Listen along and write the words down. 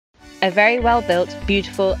a very well built,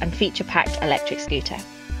 beautiful and feature-packed electric scooter.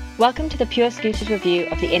 Welcome to the Pure Scooters review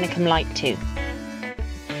of the INOKIM LIGHT 2.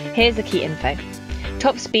 Here's the key info.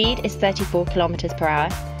 Top speed is 34 km per hour,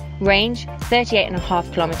 range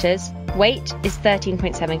 38.5 km, weight is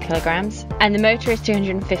 13.7 kilograms, and the motor is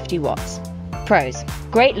 250 watts. Pros: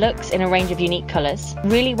 great looks in a range of unique colours,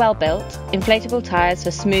 really well built, inflatable tyres for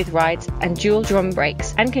smooth rides and dual drum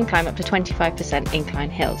brakes, and can climb up to 25% incline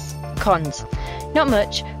hills. Cons: not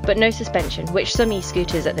much, but no suspension, which some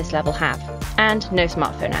e-scooters at this level have, and no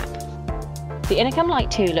smartphone app. The INOKIM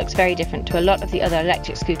LIGHT 2 looks very different to a lot of the other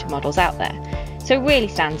electric scooter models out there, so it really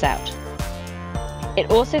stands out. It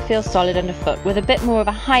also feels solid underfoot with a bit more of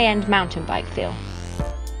a high-end mountain bike feel.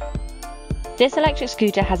 This electric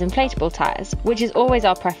scooter has inflatable tyres, which is always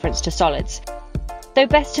our preference to solids, though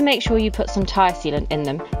best to make sure you put some tyre sealant in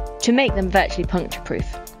them to make them virtually puncture-proof.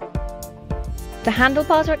 The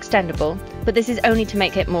handlebars are extendable, but this is only to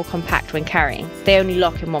make it more compact when carrying. They only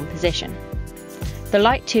lock in one position. The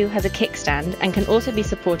LIGHT 2 has a kickstand and can also be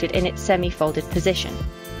supported in its semi-folded position.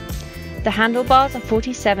 The handlebars are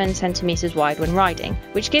 47 cm wide when riding,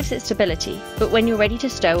 which gives it stability, but when you're ready to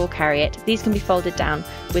stow or carry it, these can be folded down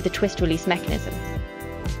with a twist-release mechanism.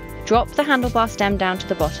 Drop the handlebar stem down to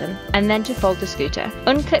the bottom, and then to fold the scooter,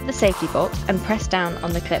 unclip the safety bolt and press down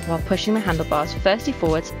on the clip while pushing the handlebars firstly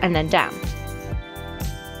forwards and then down.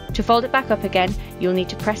 To fold it back up again, you'll need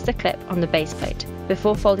to press the clip on the base plate,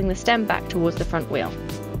 before folding the stem back towards the front wheel.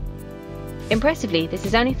 Impressively, this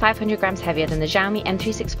is only 500 grams heavier than the Xiaomi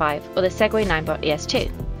M365 or the Segway Ninebot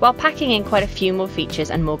ES2, while packing in quite a few more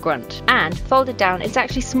features and more grunt. And, folded down, it's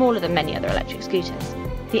actually smaller than many other electric scooters.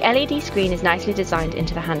 The LED screen is nicely designed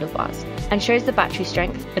into the handlebars, and shows the battery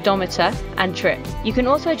strength, odometer, and trip. You can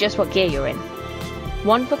also adjust what gear you're in.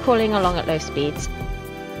 1 for crawling along at low speeds,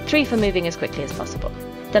 3 for moving as quickly as possible.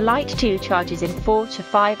 The LIGHT 2 charges in 4 to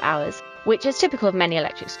 5 hours, which is typical of many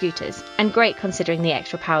electric scooters, and great considering the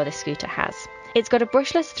extra power this scooter has. It's got a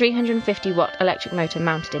brushless 350 watt electric motor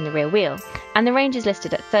mounted in the rear wheel, and the range is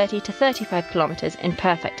listed at 30 to 35 km in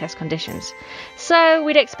perfect test conditions, so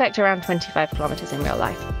we'd expect around 25 km in real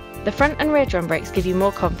life. The front and rear drum brakes give you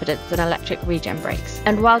more confidence than electric regen brakes,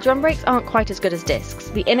 and while drum brakes aren't quite as good as discs,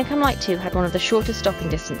 the INOKIM LIGHT 2 had one of the shortest stopping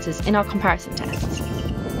distances in our comparison tests.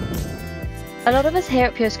 A lot of us here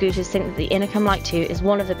at Pure Scooters think that the INOKIM LIGHT 2 is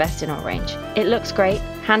one of the best in our range. It looks great,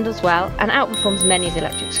 handles well, and outperforms many of the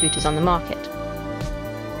electric scooters on the market.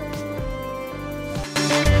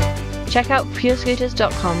 Check out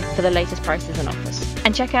purescooters.com for the latest prices and offers,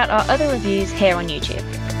 and check out our other reviews here on YouTube.